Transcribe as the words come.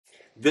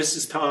This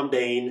is Tom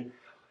Bain,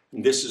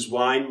 and this is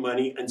Wine,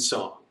 Money, and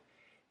Song.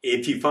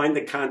 If you find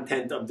the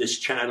content of this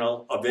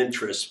channel of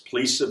interest,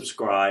 please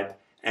subscribe.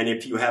 And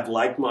if you have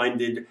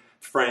like-minded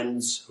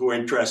friends who are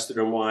interested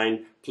in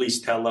wine,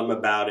 please tell them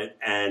about it.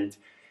 And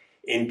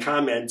in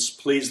comments,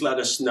 please let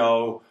us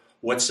know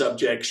what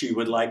subjects you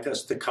would like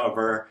us to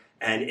cover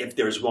and if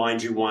there's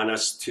wines you want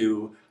us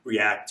to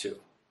react to.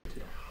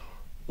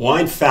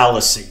 Wine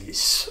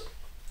fallacies.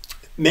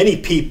 Many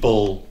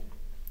people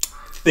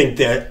think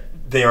that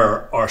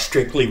there are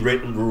strictly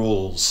written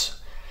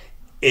rules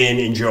in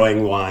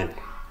enjoying wine.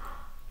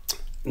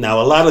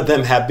 Now, a lot of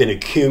them have been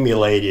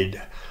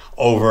accumulated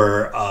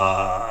over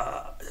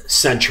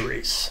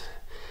centuries.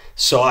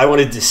 So I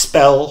want to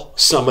dispel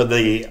some of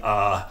the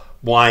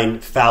wine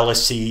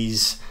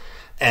fallacies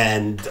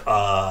and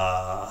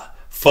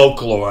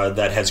folklore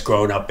that has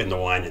grown up in the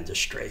wine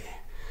industry.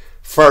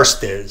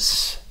 First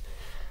is,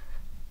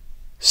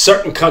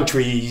 certain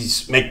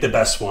countries make the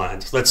best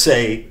wines. Let's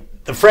say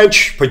the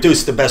French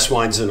produce the best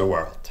wines in the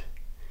world.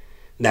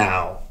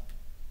 Now,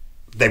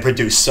 they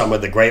produce some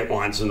of the great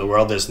wines in the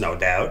world, there's no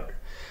doubt.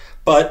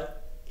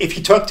 But if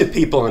you talk to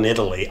people in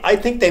Italy, I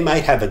think they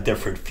might have a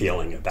different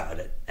feeling about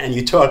it. And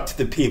you talk to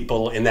the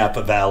people in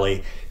Napa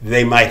Valley,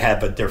 they might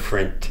have a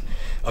different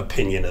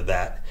opinion of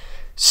that.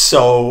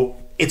 So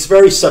it's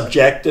very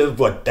subjective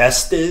what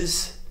best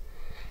is,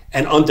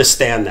 and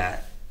understand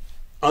that.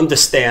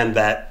 Understand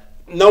that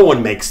no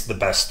one makes the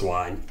best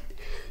wine.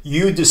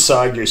 You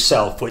decide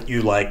yourself what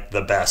you like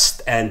the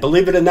best. And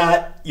believe it or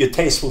not, your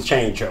taste will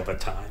change over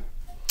time.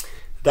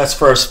 That's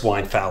first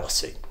wine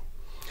fallacy.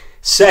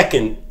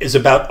 Second is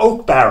about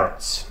oak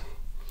barrels.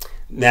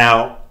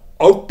 Now,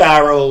 oak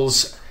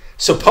barrels,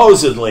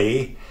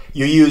 supposedly,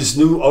 you use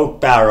new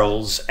oak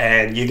barrels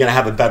and you're going to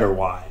have a better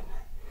wine.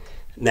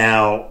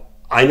 Now,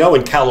 I know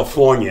in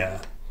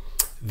California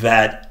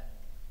that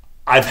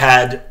I've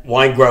had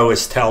wine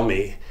growers tell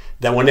me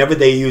that whenever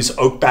they use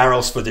oak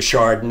barrels for the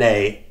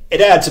Chardonnay, it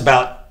adds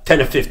about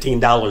 $10 or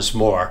 $15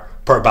 more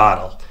per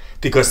bottle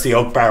because the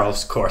oak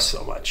barrels cost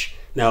so much.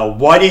 Now,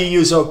 why do you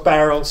use oak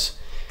barrels?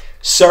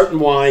 Certain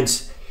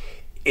wines,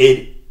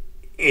 it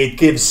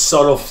gives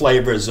subtle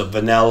flavors of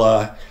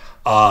vanilla,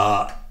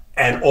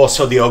 and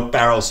also the oak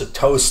barrels are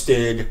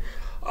toasted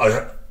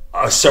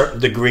a certain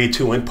degree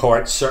to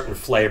impart certain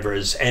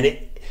flavors. And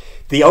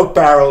the oak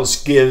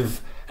barrels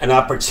give an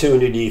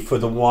opportunity for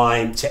the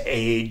wine to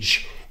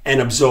age and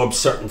absorb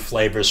certain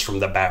flavors from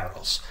the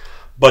barrels.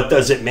 But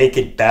does it make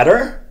it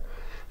better?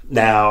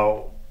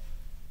 Now,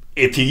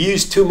 if you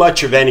use too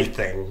much of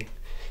anything,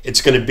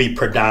 it's going to be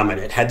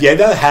predominant. Have you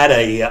ever had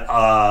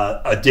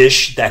a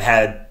dish that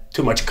had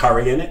too much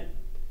curry in it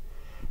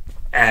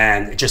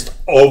and it just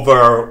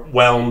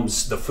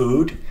overwhelms the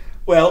food?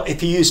 Well,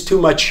 if you use too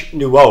much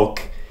new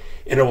oak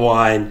in a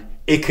wine,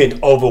 it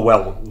can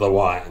overwhelm the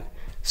wine.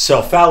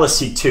 So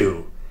fallacy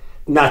 2,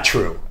 not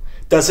true.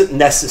 Doesn't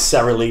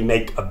necessarily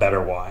make a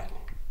better wine.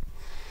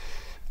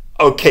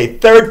 Okay,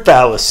 third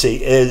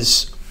fallacy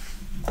is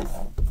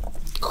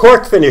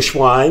cork finish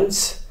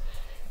wines,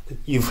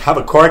 you have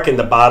a cork in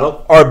the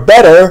bottle, are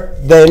better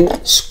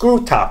than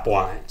screw top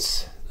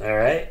wines. All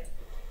right?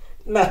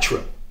 Not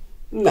true.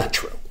 Not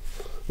true.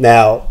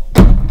 Now,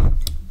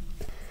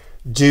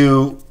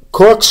 do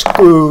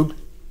screw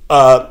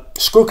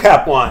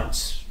cap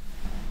wines,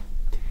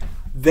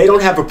 they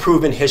don't have a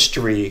proven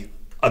history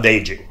of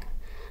aging.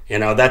 You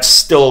know, that's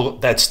still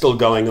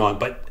going on.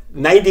 But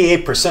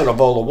 98%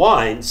 of all the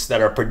wines that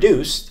are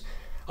produced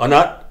are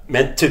not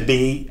meant to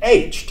be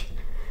aged.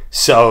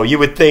 So you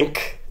would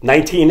think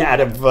 19 out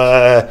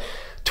of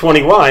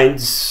 20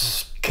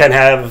 wines can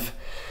have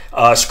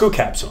screw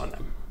caps on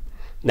them.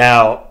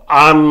 Now,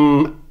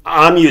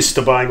 I'm used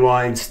to buying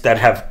wines that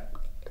have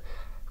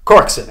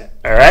corks in it,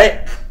 all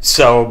right?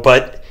 So,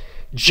 but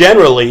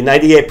generally,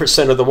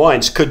 98% of the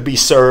wines could be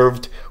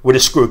served with a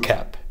screw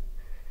cap.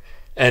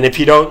 And if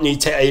you don't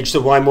need to age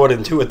the wine more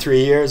than 2 or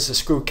 3 years, the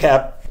screw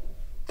cap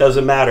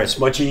doesn't matter. It's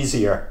much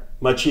easier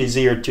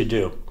to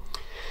do.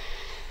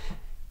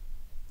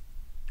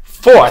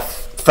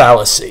 Fourth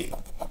fallacy.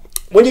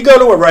 When you go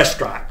to a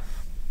restaurant,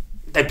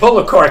 they pull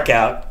a cork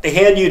out, they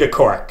hand you the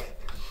cork,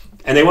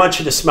 and they want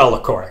you to smell the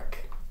cork.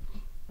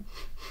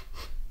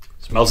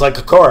 Smells like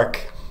a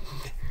cork.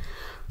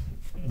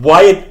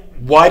 Why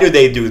do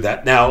they do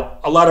that? Now,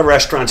 a lot of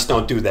restaurants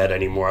don't do that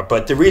anymore,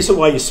 but the reason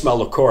why you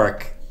smell a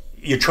cork,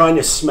 you're trying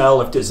to smell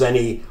if there's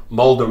any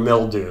mold or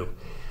mildew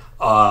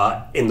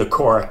in the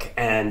cork,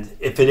 and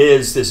if it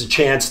is, there's a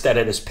chance that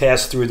it has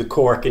passed through the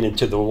cork and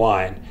into the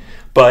wine.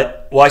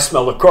 But why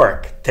smell the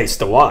cork? Taste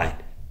the wine.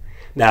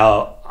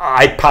 Now,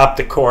 I popped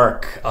the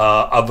cork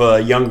of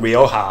a young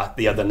Rioja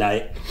the other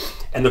night,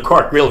 and the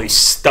cork really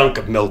stunk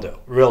of mildew,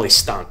 really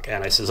stunk.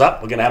 And I says,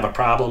 we're going to have a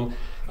problem.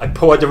 I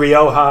poured the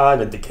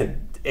Rioja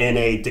in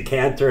a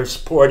decanter,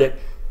 poured it,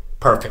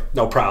 perfect,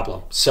 no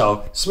problem.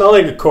 So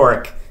smelling a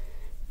cork,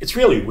 it's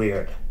really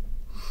weird.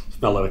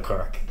 Smell of a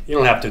cork. You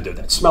don't have to do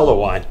that. Smell the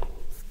wine.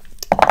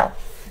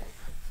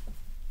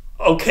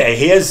 Okay,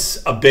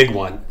 here's a big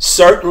one.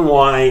 Certain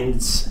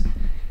wines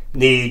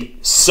need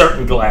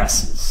certain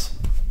glasses.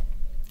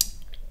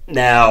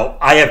 Now,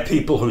 I have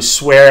people who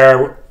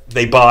swear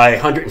they buy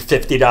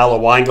 $150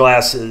 wine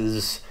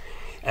glasses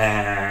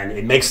and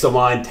it makes the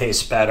wine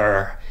taste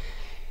better.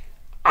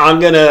 I'm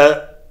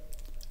gonna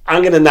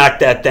knock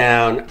that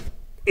down.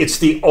 It's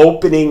the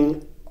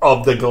opening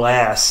of the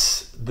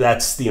glass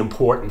that's the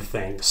important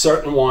thing.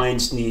 Certain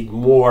wines need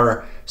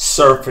more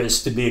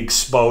surface to be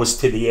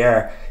exposed to the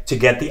air to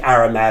get the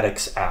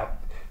aromatics out.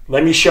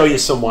 Let me show you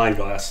some wine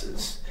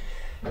glasses.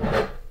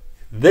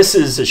 This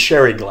is a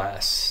sherry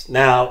glass.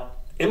 Now,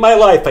 in my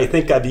life, I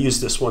think I've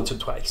used this once or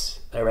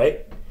twice, all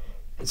right?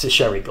 It's a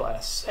sherry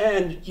glass,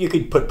 and you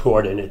could put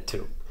port in it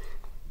too.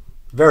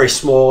 Very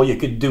small, you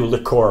could do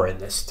liqueur in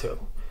this too.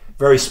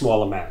 Very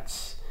small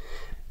amounts.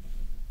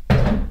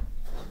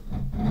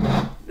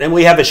 Then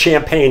we have a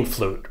champagne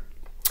flute.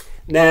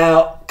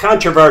 Now,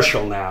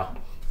 controversial,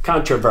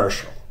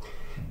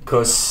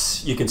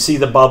 because you can see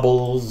the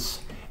bubbles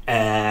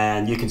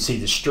and you can see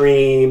the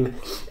stream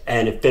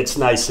and it fits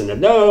nice in the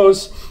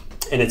nose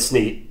and it's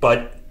neat,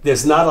 but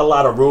there's not a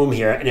lot of room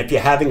here. And if you're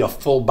having a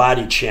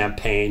full-bodied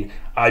champagne,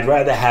 I'd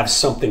rather have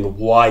something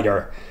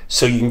wider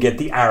so you can get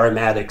the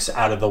aromatics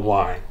out of the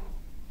wine.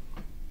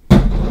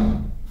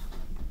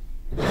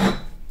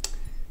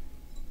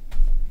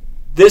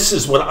 This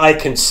is what I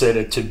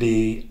consider to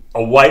be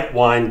a white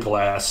wine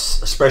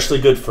glass,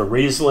 especially good for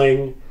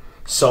Riesling,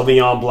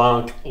 Sauvignon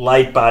Blanc,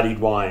 light-bodied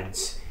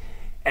wines.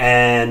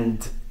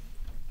 And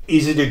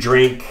easy to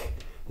drink,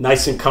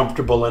 nice and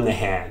comfortable in the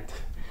hand.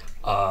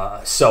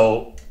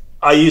 So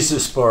I use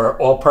this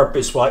for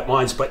all-purpose white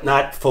wines, but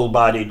not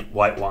full-bodied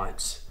white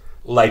wines,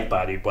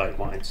 light-bodied white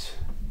wines.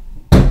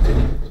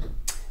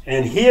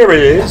 And here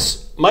it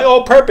is, my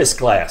all-purpose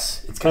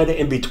glass. It's kind of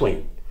in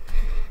between.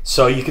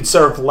 So you can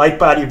serve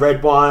light-bodied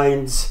red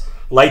wines,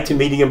 light to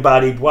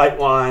medium-bodied white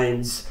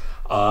wines,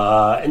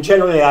 and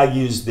generally I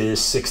use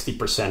this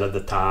 60% of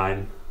the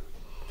time.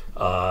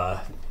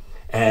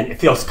 And it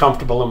feels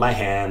comfortable in my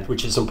hand,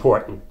 which is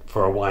important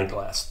for a wine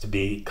glass, to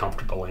be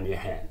comfortable in your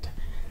hand.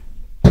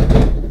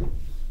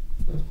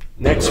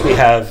 Next we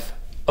have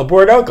a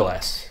Bordeaux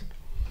glass.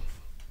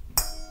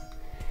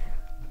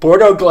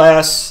 Bordeaux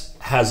glass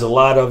has a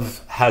lot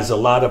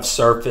of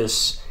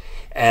surface,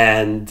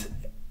 and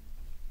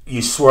you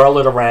swirl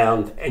it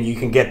around and you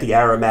can get the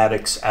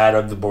aromatics out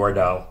of the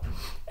Bordeaux.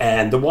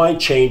 And the wine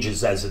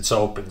changes as it's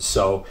opened,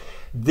 so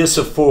this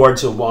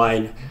affords a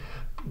wine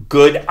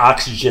good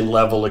oxygen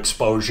level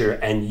exposure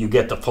and you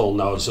get the full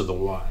nose of the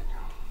wine.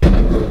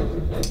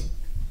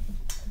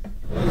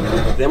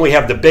 Then we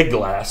have the big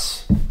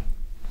glass,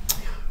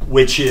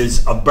 which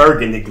is a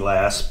Burgundy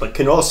glass, but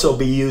can also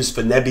be used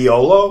for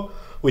Nebbiolo,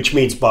 which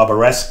means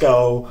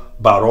Barbaresco,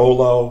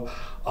 Barolo,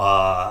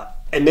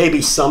 and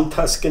maybe some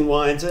Tuscan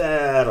wines.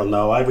 I don't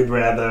know. I would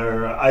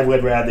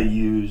rather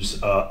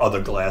use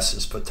other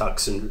glasses for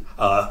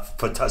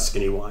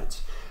Tuscany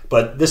wines.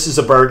 But this is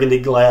a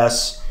Burgundy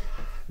glass,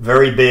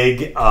 very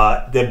big.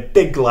 They're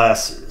big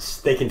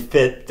glasses. They can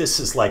fit. This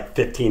is like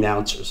 15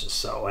 ounces or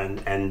so,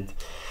 and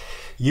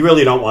you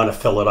really don't want to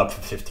fill it up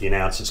for 15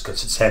 ounces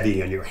because it's heavy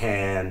in your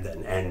hand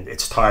and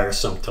it's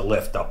tiresome to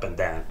lift up and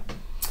down.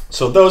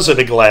 So those are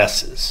the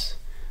glasses.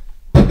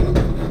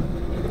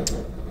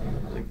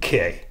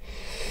 Okay.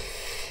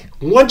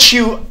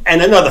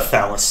 And another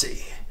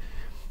fallacy.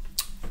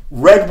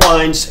 Red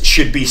wines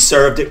should be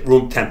served at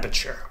room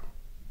temperature.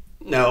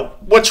 Now,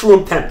 what's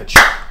room temperature?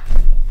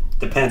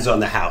 Depends on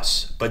the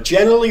house. But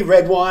generally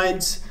red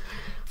wines,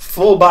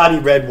 full-body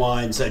red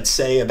wines, I'd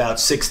say about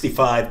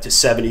 65 to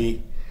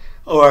 70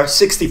 or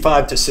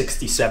 65 to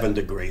 67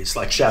 degrees,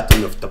 like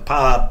Chateauneuf de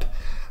Pape,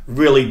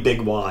 really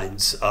big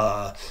wines,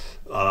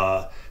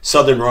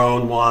 Southern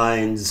Rhone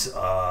wines,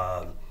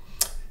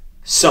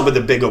 some of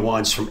the bigger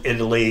wines from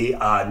Italy,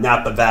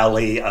 Napa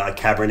Valley,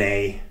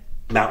 Cabernet,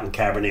 mountain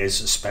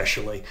Cabernets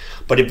especially.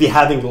 But if you're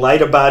having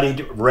lighter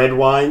bodied red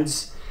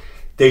wines,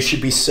 they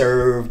should be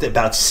served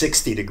about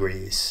 60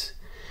 degrees.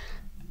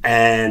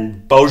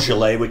 And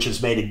Beaujolais, which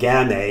is made of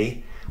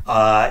Gamay,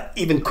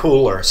 even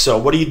cooler. So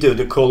what do you do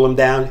to cool them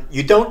down?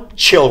 You don't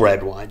chill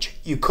red wines,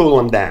 you cool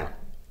them down.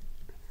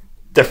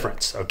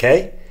 Difference,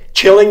 okay?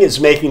 Chilling is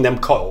making them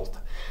cold.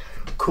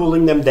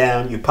 Cooling them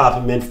down, you pop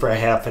them in for a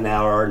half an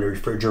hour in the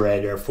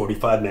refrigerator,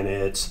 45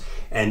 minutes,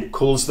 and it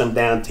cools them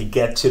down to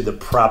get to the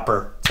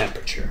proper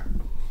temperature.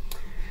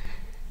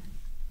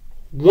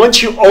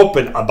 Once you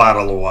open a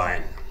bottle of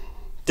wine,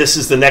 this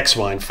is the next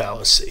wine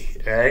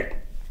fallacy, all right?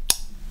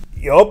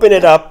 You open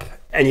it up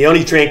and you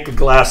only drink a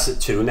glass or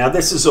two. Now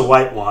this is a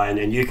white wine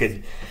and you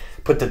could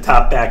put the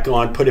top back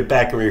on, put it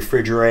back in the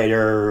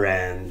refrigerator,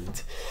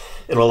 and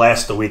it'll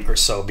last a week or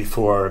so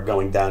before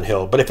going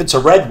downhill. But if it's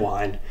a red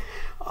wine,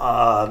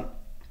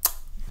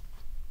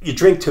 you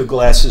drink 2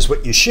 glasses.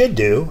 What you should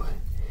do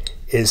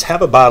is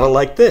have a bottle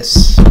like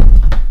this.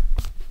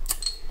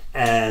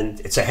 And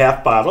it's a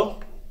half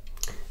bottle.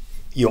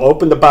 You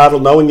open the bottle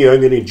knowing you're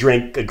going to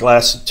drink a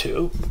glass or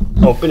 2.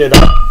 Open it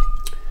up,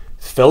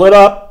 fill it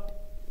up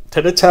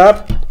to the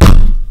top,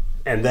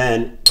 and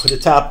then put a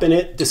top in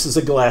it. This is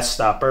a glass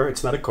stopper.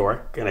 It's not a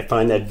cork, and I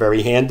find that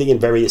very handy and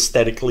very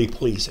aesthetically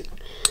pleasing.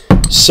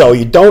 So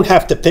you don't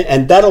have to,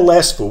 and that'll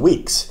last for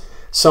weeks,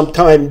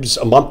 sometimes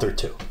a month or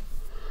two,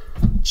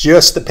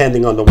 just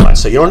depending on the wine.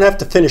 So you don't have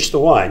to finish the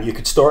wine. You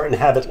could store it and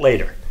have it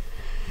later.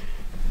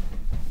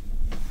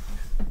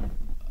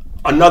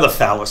 Another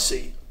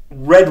fallacy: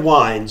 red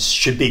wines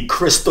should be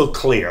crystal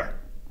clear.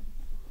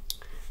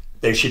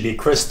 They should be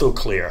crystal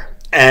clear.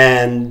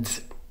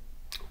 And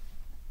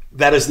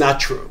that is not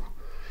true.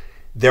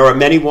 There are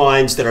many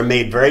wines that are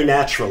made very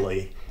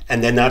naturally,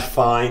 and they're not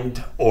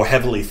fined or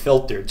heavily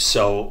filtered.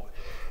 So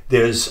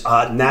there's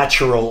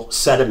natural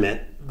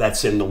sediment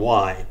that's in the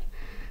wine.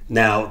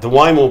 Now, the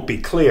wine won't be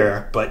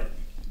clear, but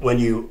when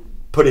you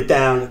put it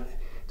down,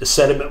 the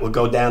sediment will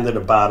go down to the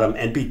bottom,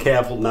 and be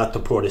careful not to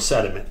pour the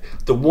sediment.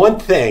 The one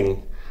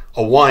thing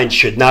a wine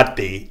should not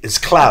be is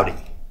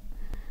cloudy.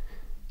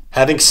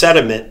 Having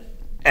sediment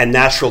and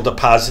natural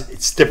deposit,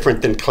 it's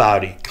different than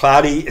cloudy.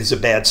 Cloudy is a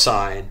bad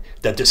sign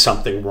that there's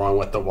something wrong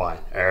with the wine,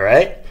 all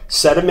right?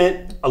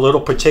 Sediment, a little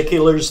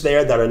particulars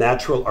there that are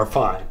natural are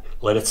fine.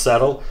 Let it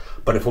settle.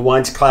 But if a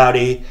wine's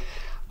cloudy,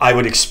 I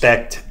would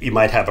expect you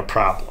might have a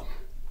problem.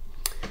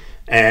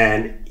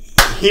 And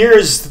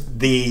here's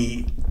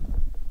the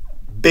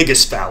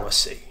biggest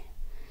fallacy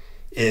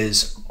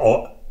is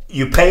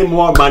you pay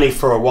more money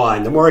for a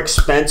wine. The more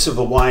expensive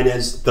a wine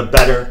is, the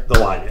better the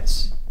wine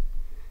is.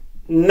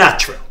 Not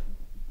true.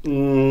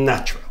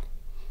 Not true.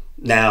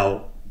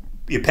 Now,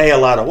 you pay a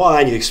lot of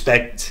wine, you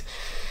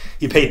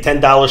pay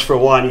 $10 for a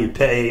wine, you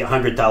pay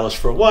 $100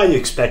 for a wine, you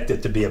expect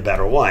it to be a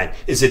better wine.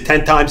 Is it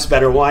 10 times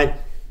better wine?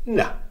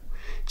 No,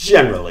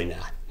 generally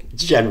not.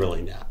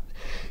 Generally not.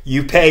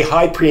 You pay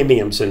high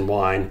premiums in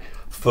wine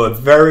for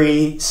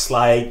very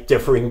slight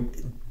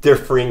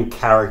differing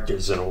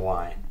characters in a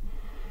wine.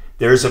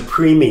 There's a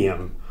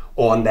premium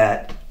on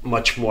that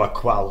much more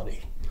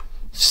quality.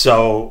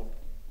 So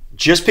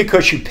just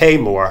because you pay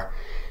more,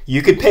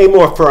 you could pay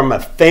more from a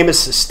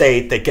famous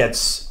estate that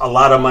gets a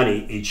lot of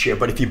money each year,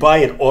 but if you buy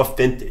an off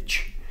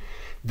vintage,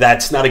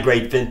 that's not a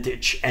great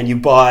vintage, and you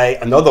buy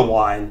another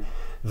wine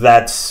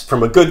that's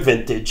from a good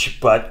vintage,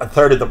 but a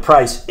third of the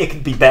price, it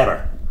could be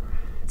better.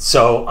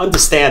 So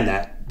understand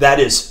that. That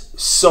is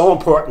so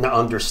important to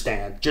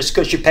understand. Just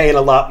because you're paying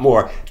a lot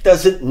more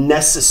doesn't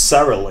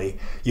necessarily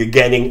you're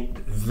getting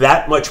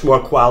that much more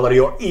quality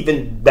or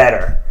even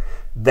better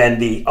than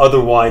the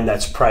other wine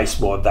that's priced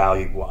more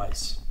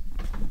value-wise.